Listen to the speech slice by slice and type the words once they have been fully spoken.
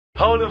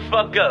Hold the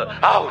fuck up.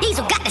 Oh,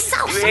 Diesel got the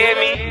sauce. you hear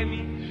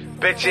me?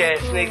 Bitch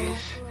ass niggas.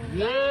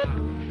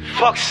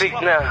 Fuck sick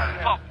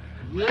now.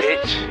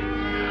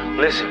 Bitch.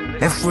 Listen.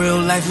 If real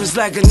life was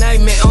like a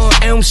nightmare on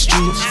Elm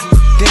Street,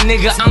 then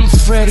nigga, I'm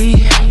Freddy.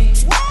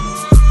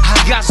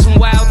 I got some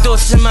wild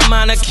thoughts in my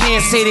mind, I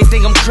can't say they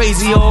think I'm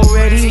crazy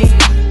already.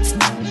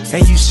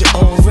 And you should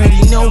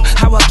already know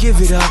how I give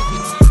it up.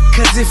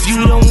 Cause if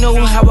you don't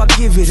know how I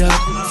give it up,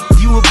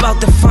 you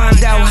about to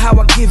find out how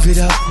I give it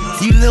up.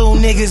 You little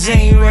niggas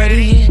ain't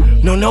ready.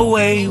 No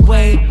way.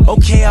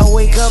 Okay, I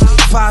wake up,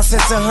 5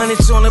 cents and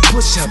hundreds on a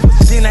push-up.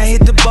 Then I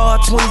hit the bar,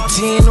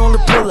 2010 on the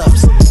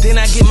pull-ups. Then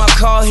I get my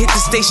car, hit the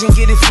station,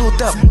 get it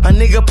filled up. A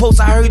nigga post,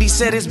 I heard he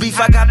said it's beef,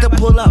 I got to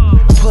pull up.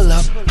 Pull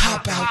up,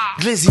 hop out,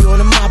 glizzy on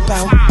the mop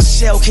out.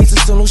 Shell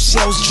cases so no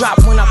shells drop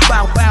when I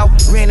bow out.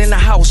 Ran in the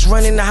house,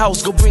 run in the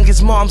house, go bring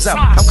his moms out.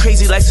 I'm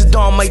crazy like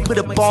Saddam, might put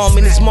a bomb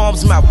in his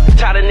mom's mouth.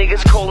 Tired of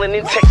niggas calling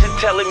and texting,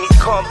 telling me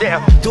calm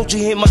down. Don't you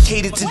hear my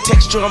cadence and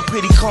texture, I'm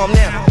pretty calm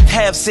now.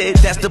 Have said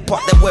that's the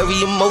part that worry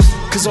you most.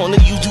 Cause on the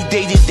YouTube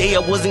day to day I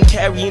wasn't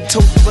carrying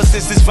tote. But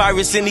since this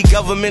virus, any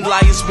government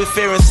liars spit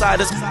fear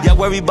inside us. Y'all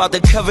worry about the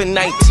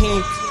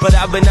COVID-19, but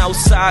I've been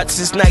outside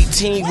since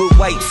 19 with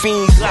white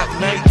fiends. Glock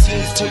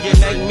 19s to your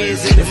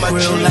nightmares into my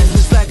dreams. Real life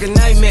is like a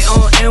nightmare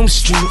on Elm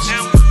Street,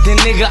 then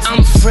nigga,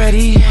 I'm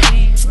Freddy.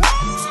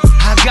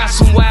 I got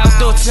some wild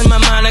thoughts in my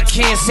mind, I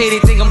can't say they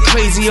think I'm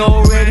crazy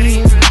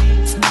already.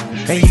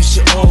 And you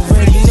should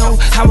already know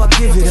how I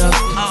give it up.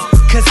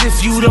 Cause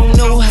if you don't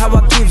know how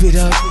I give it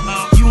up,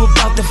 you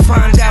about to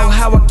find out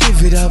how I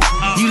give it up.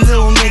 You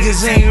little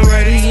niggas ain't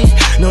ready.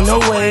 No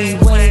way.